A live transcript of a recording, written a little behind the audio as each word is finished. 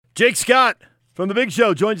Jake Scott from The Big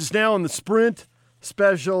Show joins us now on the Sprint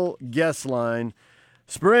special guest line.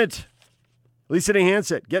 Sprint, lease any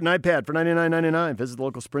handset. Get an iPad for $99.99. Visit the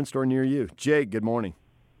local Sprint store near you. Jake, good morning.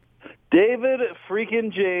 David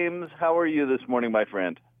freaking James, how are you this morning, my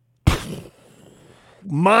friend?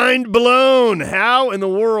 Mind blown. How in the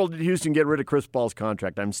world did Houston get rid of Chris Paul's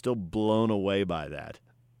contract? I'm still blown away by that.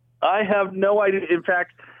 I have no idea. In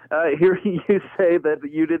fact, hearing you say that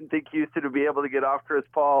you didn't think Houston would be able to get off Chris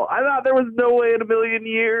Paul, I thought there was no way in a million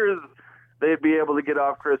years they'd be able to get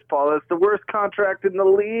off Chris Paul. That's the worst contract in the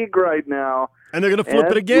league right now. And they're going to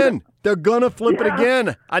flip it again. They're going to flip it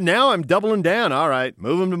again. Now I'm doubling down. All right,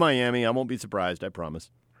 move him to Miami. I won't be surprised, I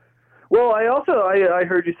promise. Well, I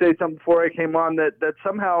heard you say something before I came on that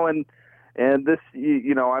somehow, and this,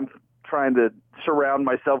 I'm trying to surround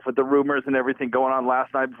myself with the rumors and everything going on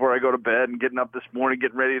last night before I go to bed and getting up this morning,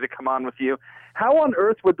 getting ready to come on with you. How on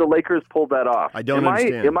earth would the Lakers pull that off? I don't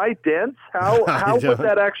understand. Am I dense? How would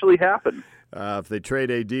that actually happen? If they trade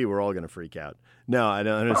AD, we're all going to freak out. No, I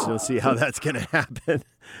don't see how that's going to happen.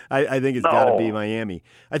 I think it's got to be Miami.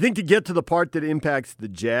 I think to get to the part that impacts the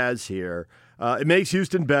Jazz here, it makes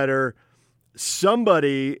Houston better.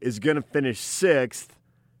 Somebody is going to finish sixth,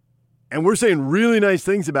 and we're saying really nice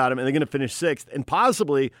things about them, and they're going to finish sixth, and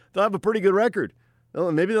possibly they'll have a pretty good record.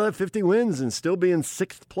 Well, maybe they'll have 50 wins and still be in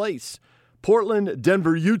sixth place. Portland,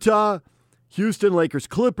 Denver, Utah, Houston, Lakers,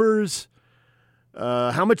 Clippers.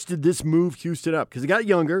 How much did this move Houston up? Because they got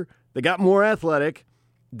younger. They got more athletic.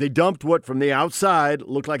 They dumped what from the outside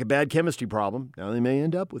looked like a bad chemistry problem. Now they may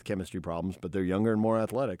end up with chemistry problems, but they're younger and more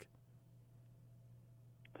athletic.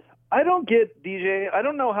 I don't get, DJ. I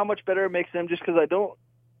don't know how much better it makes them just because I don't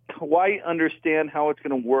quite understand how it's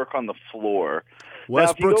going to work on the floor.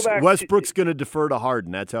 Westbrook's going to defer to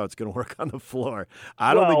Harden. That's how it's going to work on the floor.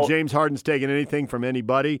 I don't think James Harden's taking anything from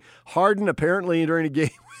anybody. Harden apparently during a game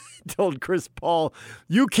told Chris Paul,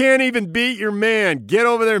 "You can't even beat your man. Get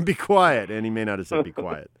over there and be quiet." And he may not have said be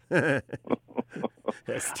quiet.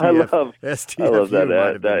 STF, I love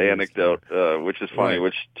that anecdote, which is funny,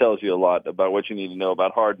 which tells you a lot about what you need to know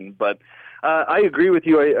about Harden. But I agree with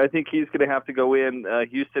you. I think he's going to have to go in.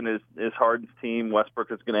 Houston is Harden's team.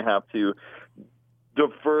 Westbrook is going to have to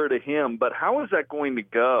defer to him. But how is that going to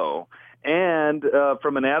go? And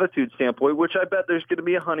from an attitude standpoint, which I bet there's going to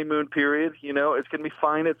be a honeymoon period. It's going to be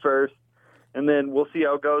fine at first, and then we'll see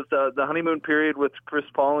how it goes. The honeymoon period with Chris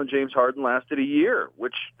Paul and James Harden lasted a year,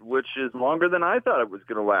 which is longer than I thought it was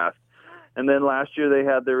going to last. And then last year they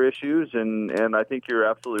had their issues, and I think you're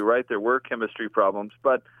absolutely right. There were chemistry problems.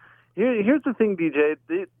 But here's the thing, DJ,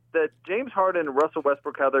 that James Harden and Russell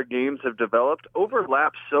Westbrook, how their games have developed,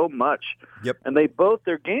 overlap so much. Yep. And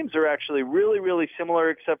their games are actually really, really similar,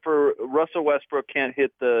 except for Russell Westbrook can't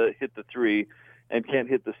hit the three and can't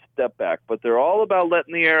hit the step back. But they're all about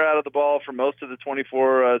letting the air out of the ball for most of the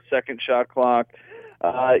 24-second shot clock.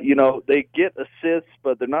 They get assists,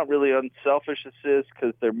 but they're not really unselfish assists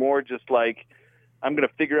because they're more just like, I'm going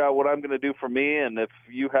to figure out what I'm going to do for me, and if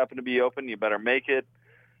you happen to be open, you better make it.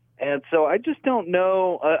 And so I just don't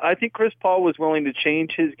know. I think Chris Paul was willing to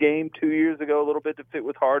change his game 2 years ago a little bit to fit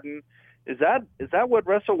with Harden. Is that what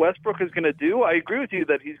Russell Westbrook is going to do? I agree with you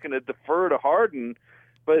that he's going to defer to Harden,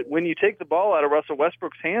 but when you take the ball out of Russell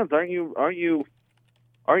Westbrook's hands, aren't you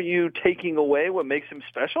taking away what makes him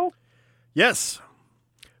special? Yes.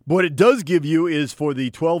 What it does give you is for the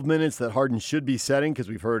 12 minutes that Harden should be setting, because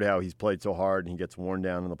we've heard how he's played so hard and he gets worn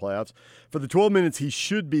down in the playoffs. For the 12 minutes he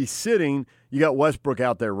should be sitting, you got Westbrook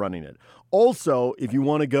out there running it. Also, if you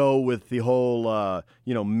want to go with the whole,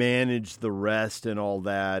 manage the rest and all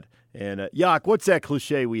that, and Yak, what's that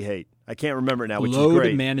cliche we hate? I can't remember it now, which is great.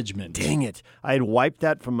 Load management. Dang it. I had wiped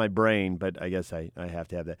that from my brain, but I guess I have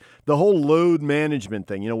to have that. The whole load management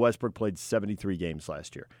thing. Westbrook played 73 games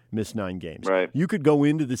last year, missed 9 games. Right. You could go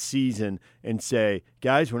into the season and say,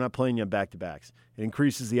 guys, we're not playing you on back-to-backs. It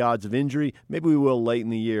increases the odds of injury. Maybe we will late in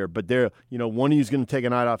the year, but one of you is going to take a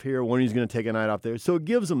night off here, one of you is going to take a night off there. So it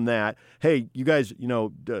gives them that. Hey, you guys,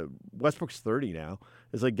 Westbrook's 30 now.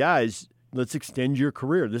 It's like, guys, let's extend your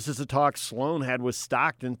career. This is a talk Sloan had with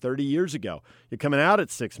Stockton 30 years ago. You're coming out at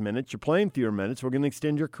 6 minutes. You're playing fewer minutes. We're going to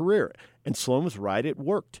extend your career. And Sloan was right. It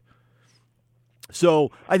worked.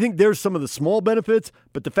 So I think there's some of the small benefits,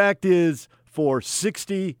 but the fact is for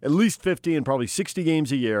 60, at least 50, and probably 60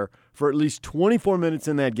 games a year, for at least 24 minutes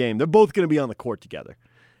in that game, they're both going to be on the court together.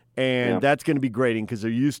 And that's going to be grating because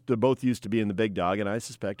they're both used to being the big dog, and I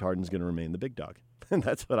suspect Harden's going to remain the big dog. And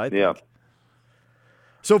that's what I think. Yeah.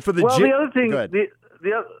 So for the the other thing,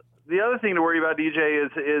 the other thing to worry about, DJ,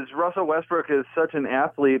 is Russell Westbrook is such an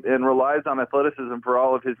athlete and relies on athleticism for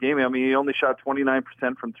all of his game. I mean, he only shot 29%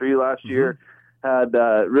 from three last year. had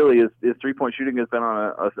really his three-point shooting has been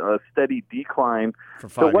on a steady decline. For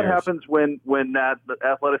 5 so what years. happens when that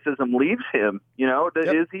athleticism leaves him? Yep.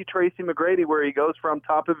 Is he Tracy McGrady where he goes from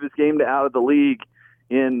top of his game to out of the league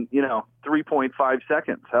in 3.5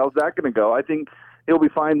 seconds? How's that going to go? I think he'll be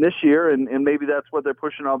fine this year, and maybe that's what they're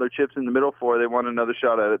pushing all their chips in the middle for. They want another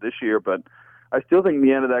shot at it this year, but I still think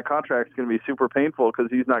the end of that contract is going to be super painful because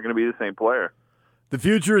he's not going to be the same player. The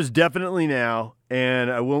future is definitely now, and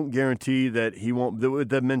I won't guarantee that he won't. With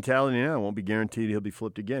the mentality now, I won't be guaranteed he'll be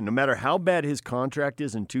flipped again. No matter how bad his contract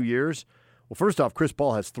is in 2 years. Well, first off, Chris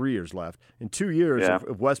Paul has 3 years left. In 2 years,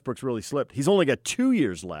 if Westbrook's really slipped, he's only got 2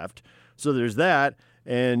 years left. So there's that.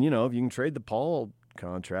 And, if you can trade the Paul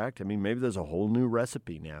contract, I mean, maybe there's a whole new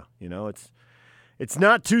recipe now. It's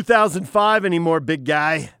not 2005 anymore, big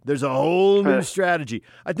guy. There's a whole new strategy.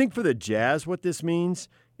 I think for the Jazz, what this means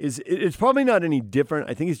is it's probably not any different.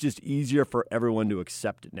 I think it's just easier for everyone to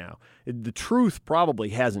accept it now. The truth probably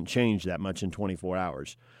hasn't changed that much in 24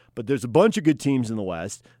 hours. But there's a bunch of good teams in the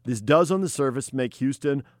West. This does on the surface make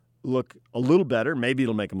Houston look a little better. Maybe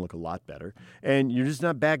it'll make them look a lot better. And you're just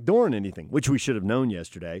not backdooring anything, which we should have known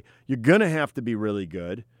yesterday. You're going to have to be really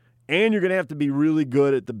good. And you're going to have to be really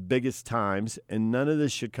good at the biggest times, and none of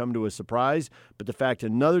this should come to a surprise. But the fact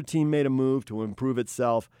another team made a move to improve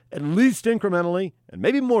itself, at least incrementally, and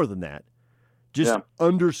maybe more than that, just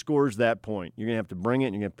underscores that point. You're going to have to bring it,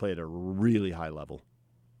 and you're going to play at a really high level.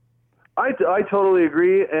 I totally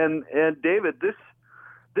agree. And David,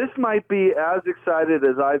 this might be as excited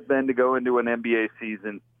as I've been to go into an NBA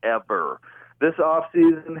season ever. This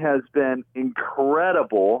offseason has been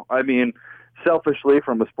incredible. I mean, selfishly,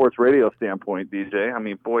 from a sports radio standpoint, DJ, I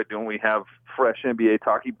mean, boy, don't we have fresh NBA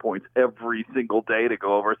talking points every single day to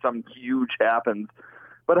go over. Something huge happens.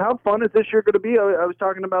 But how fun is this year going to be? I was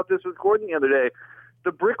talking about this with Gordon the other day.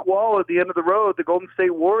 The brick wall at the end of the road, the Golden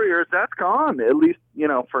State Warriors, that's gone, at least,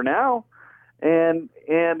 for now. And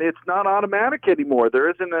it's not automatic anymore. There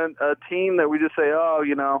isn't a team that we just say,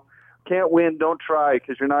 can't win, don't try,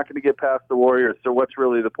 because you're not going to get past the Warriors. So what's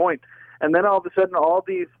really the point? And then all of a sudden, all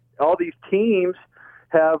these teams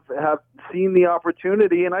have seen the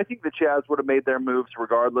opportunity, and I think the Jazz would have made their moves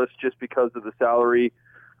regardless just because of the salary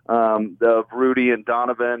of Rudy and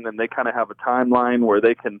Donovan, and they kind of have a timeline where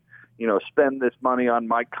they can, spend this money on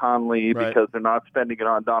Mike Conley because they're not spending it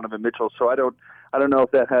on Donovan Mitchell. So I don't know if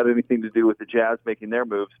that had anything to do with the Jazz making their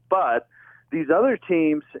moves. But these other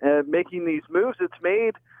teams making these moves, it's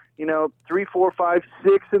made 3, 4, 5,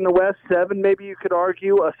 6 in the West, 7 maybe you could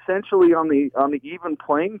argue, essentially on the even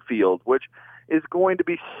playing field, which is going to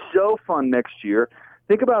be so fun next year.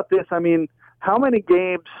 Think about this. I mean, how many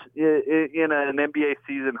games in an NBA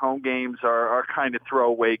season, home games, are kind of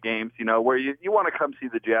throwaway games, where you want to come see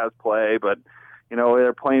the Jazz play, but,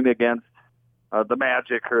 they're playing against the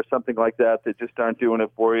Magic or something like that just aren't doing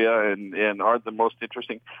it for you and aren't the most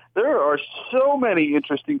interesting. There are so many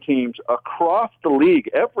interesting teams across the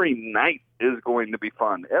league. Every night is going to be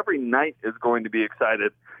fun. Every night is going to be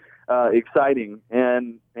exciting,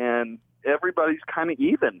 and everybody's kind of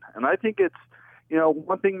even. And I think it's,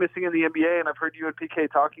 one thing missing in the NBA, and I've heard you and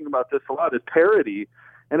PK talking about this a lot, is parity.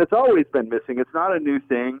 And it's always been missing. It's not a new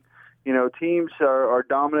thing. Teams are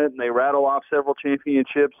dominant and they rattle off several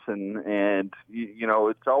championships, and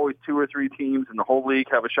it's always 2 or 3 teams in the whole league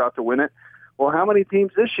have a shot to win it. Well, how many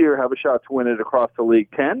teams this year have a shot to win it across the league?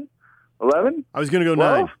 10? 11? I was going to go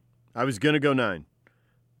 9. I was going to go 9.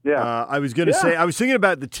 Yeah. I was going to say, I was thinking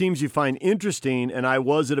about the teams you find interesting, and I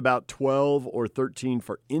was at about 12 or 13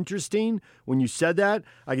 for interesting. When you said that,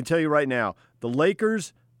 I can tell you right now, the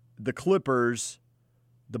Lakers, the Clippers,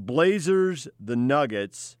 the Blazers, the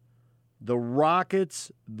Nuggets, the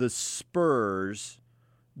Rockets, the Spurs,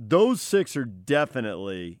 those 6 are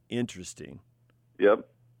definitely interesting. Yep.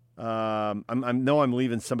 I know I'm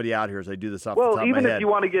leaving somebody out here as I do this off the top of my head. Well, even if you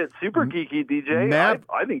want to get super geeky, DJ,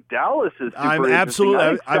 I think Dallas is super I'm interesting.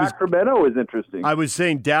 absolutely. I think Sacramento is interesting. I was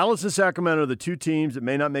saying Dallas and Sacramento are the 2 teams that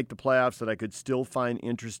may not make the playoffs that I could still find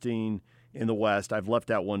interesting in the West. I've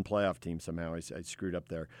left out one playoff team somehow. I screwed up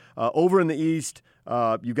there. Over in the East,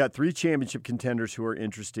 you've got 3 championship contenders who are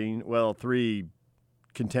interesting. Well, 3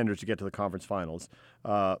 contenders to get to the conference finals.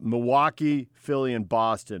 Milwaukee, Philly, and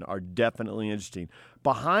Boston are definitely interesting.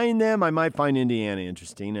 Behind them, I might find Indiana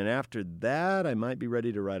interesting, and after that, I might be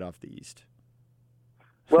ready to write off the East.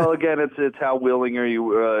 Well, again, it's how willing are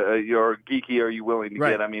you, or geeky are you willing to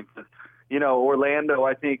get? I mean, Orlando,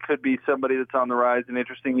 I think, could be somebody that's on the rise and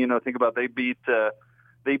interesting. Think about they beat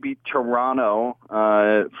Toronto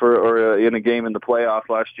in a game in the playoff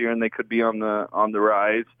last year, and they could be on the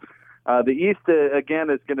rise. The East, again,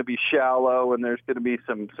 is going to be shallow, and there's going to be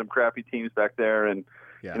some crappy teams back there. And,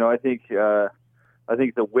 I think I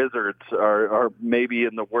think the Wizards are maybe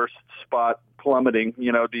in the worst spot, plummeting.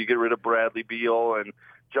 You know, do you get rid of Bradley Beal and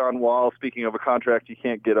John Wall? Speaking of a contract you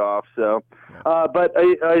can't get off. So, but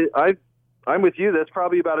I'm with you. That's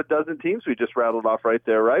probably about a dozen teams we just rattled off right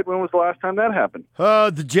there, right? When was the last time that happened?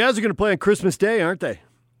 The Jazz are going to play on Christmas Day, aren't they?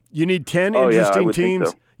 You need 10 interesting teams.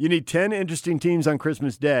 So. You need 10 interesting teams on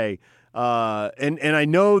Christmas Day. And I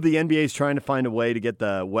know the NBA is trying to find a way to get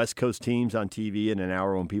the West Coast teams on TV in an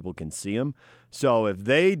hour when people can see them. So if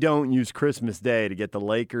they don't use Christmas Day to get the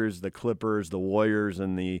Lakers, the Clippers, the Warriors,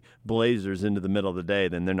 and the Blazers into the middle of the day,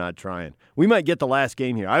 then they're not trying. We might get the last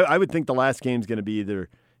game here. I would think the last game is going to be either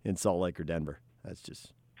in Salt Lake or Denver. That's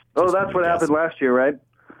just that's what happened last year, right?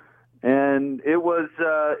 And it was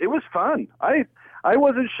fun. I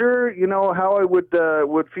wasn't sure, how I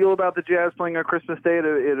would feel about the Jazz playing on Christmas Day.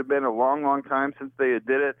 It had been a long, long time since they had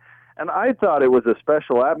did it, and I thought it was a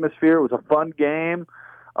special atmosphere. It was a fun game.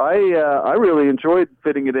 I really enjoyed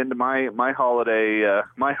fitting it into my holiday,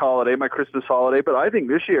 my Christmas holiday. But I think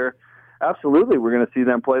this year, absolutely, we're going to see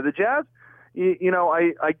them play the Jazz.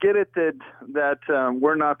 I get it that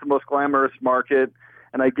we're not the most glamorous market,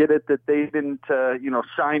 and I get it that they didn't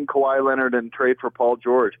sign Kawhi Leonard and trade for Paul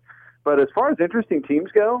George. But as far as interesting teams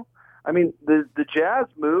go, I mean, the Jazz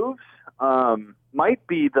moves might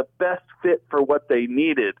be the best fit for what they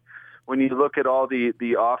needed when you look at all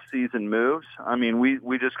the off-season moves. I mean,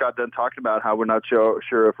 we just got done talking about how we're not sure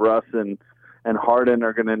if Russ and Harden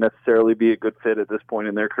are going to necessarily be a good fit at this point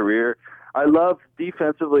in their career. I love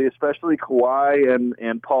defensively, especially Kawhi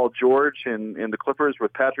and Paul George and the Clippers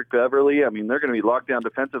with Patrick Beverley. I mean, they're going to be locked down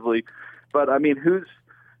defensively. But, I mean, who's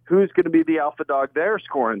going to be the alpha dog there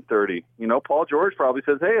scoring 30? Paul George probably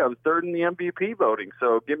says, hey, I was third in the MVP voting,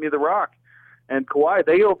 so give me the rock. And Kawhi,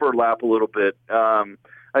 they overlap a little bit.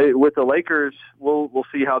 With the Lakers, we'll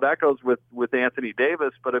see how that goes with Anthony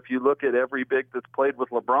Davis. But if you look at every big that's played with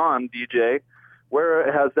LeBron, DJ, where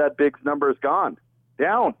has that big's numbers gone?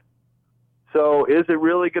 Down. So is it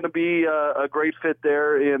really going to be a great fit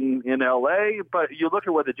there in L.A.? But you look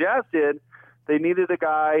at what the Jazz did. They needed a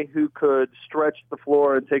guy who could stretch the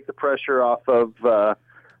floor and take the pressure off of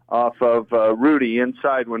Rudy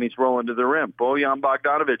inside when he's rolling to the rim. Bojan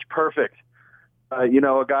Bogdanovic, perfect. A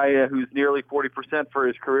guy who's nearly 40% for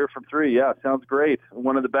his career from three. Yeah, sounds great.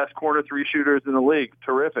 One of the best corner three shooters in the league.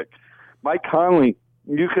 Terrific. Mike Conley,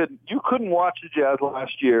 you couldn't watch the Jazz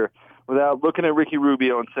last year without looking at Ricky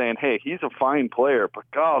Rubio and saying, hey, he's a fine player, but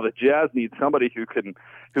God, the Jazz need somebody who can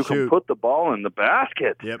put the ball in the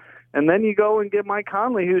basket. Yep. And then you go and get Mike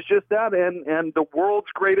Conley, who's just that, and the world's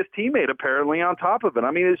greatest teammate apparently on top of it.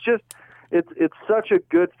 I mean, it's such a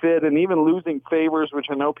good fit, and even losing Favors, which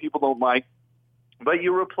I know people don't like, but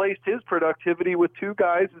you replaced his productivity with two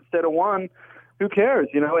guys instead of one. Who cares?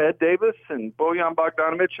 Ed Davis and Bojan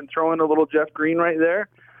Bogdanovic, and throw in a little Jeff Green right there.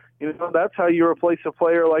 That's how you replace a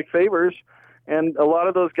player like Favors. And a lot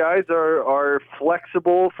of those guys are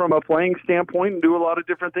flexible from a playing standpoint and do a lot of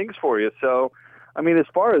different things for you. So, I mean, as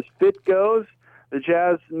far as fit goes, the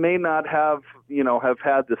Jazz may not have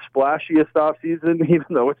had the splashiest offseason, even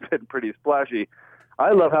though it's been pretty splashy.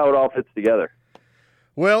 I love how it all fits together.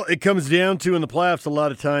 Well, it comes down to, in the playoffs, a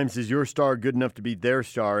lot of times, is your star good enough to beat their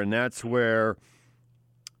star? And that's where,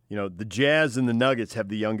 the Jazz and the Nuggets have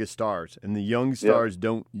the youngest stars. And the young stars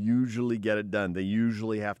don't usually get it done. They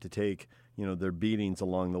usually have to take, their beatings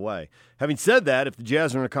along the way. Having said that, if the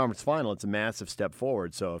Jazz are in a conference final, it's a massive step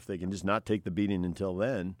forward. So if they can just not take the beating until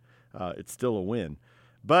then, it's still a win.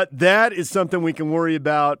 But that is something we can worry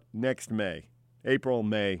about next May, April,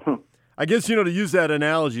 May. I guess, to use that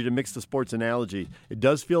analogy, to mix the sports analogy, it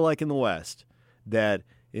does feel like in the West that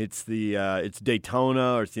it's it's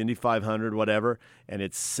Daytona or it's the Indy 500, whatever, and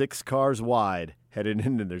it's 6 cars wide headed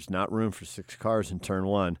in, and there's not room for 6 cars in turn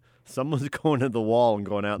one. Someone's going to the wall and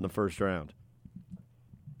going out in the first round.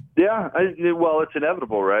 Yeah, well, it's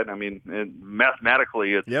inevitable, right? I mean,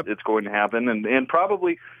 mathematically, it's going to happen, and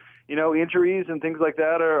probably, injuries and things like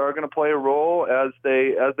that are going to play a role as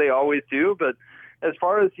they always do. But as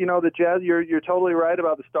far as the Jazz, you're totally right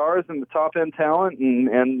about the stars and the top end talent,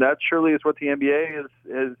 and that surely is what the NBA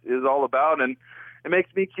is all about. And it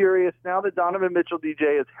makes me curious now that Donovan Mitchell,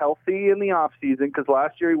 DJ, is healthy in the off season, because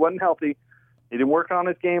last year he wasn't healthy. He didn't work on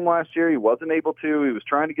his game last year. He wasn't able to. He was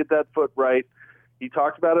trying to get that foot right. He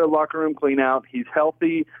talked about a locker room clean out. He's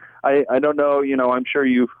healthy. I don't know, I'm sure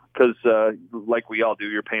you, because like we all do,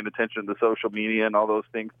 you're paying attention to social media and all those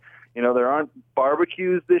things. There aren't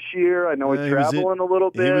barbecues this year. I know he's traveling a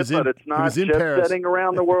little bit, but it's not jet setting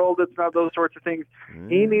around the world. It's not those sorts of things.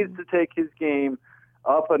 He needs to take his game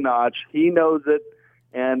up a notch. He knows it.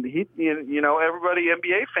 And everybody,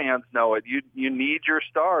 NBA fans know it. You need your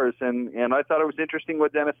stars, and I thought it was interesting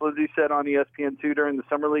what Dennis Lindsey said on ESPN2 during the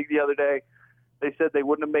summer league the other day. They said they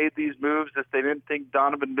wouldn't have made these moves if they didn't think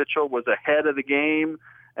Donovan Mitchell was ahead of the game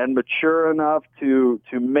and mature enough to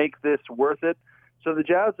make this worth it. So the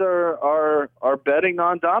Jazz are betting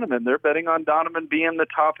on Donovan. They're betting on Donovan being the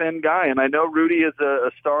top end guy. And I know Rudy is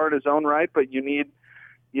a star in his own right, but you need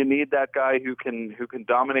that guy who can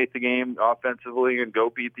dominate the game offensively and go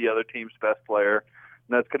beat the other team's best player.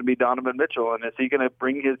 And that's going to be Donovan Mitchell. And is he going to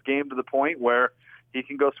bring his game to the point where he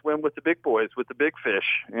can go swim with the big boys, with the big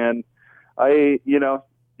fish? And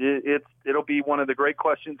it'll be one of the great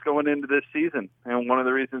questions going into this season, and one of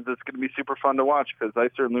the reasons it's going to be super fun to watch, because I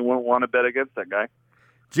certainly won't want to bet against that guy.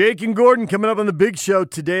 Jake and Gordon coming up on the big show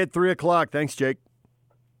today at 3 o'clock. Thanks, Jake.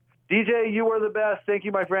 DJ, you are the best. Thank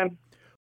you, my friend.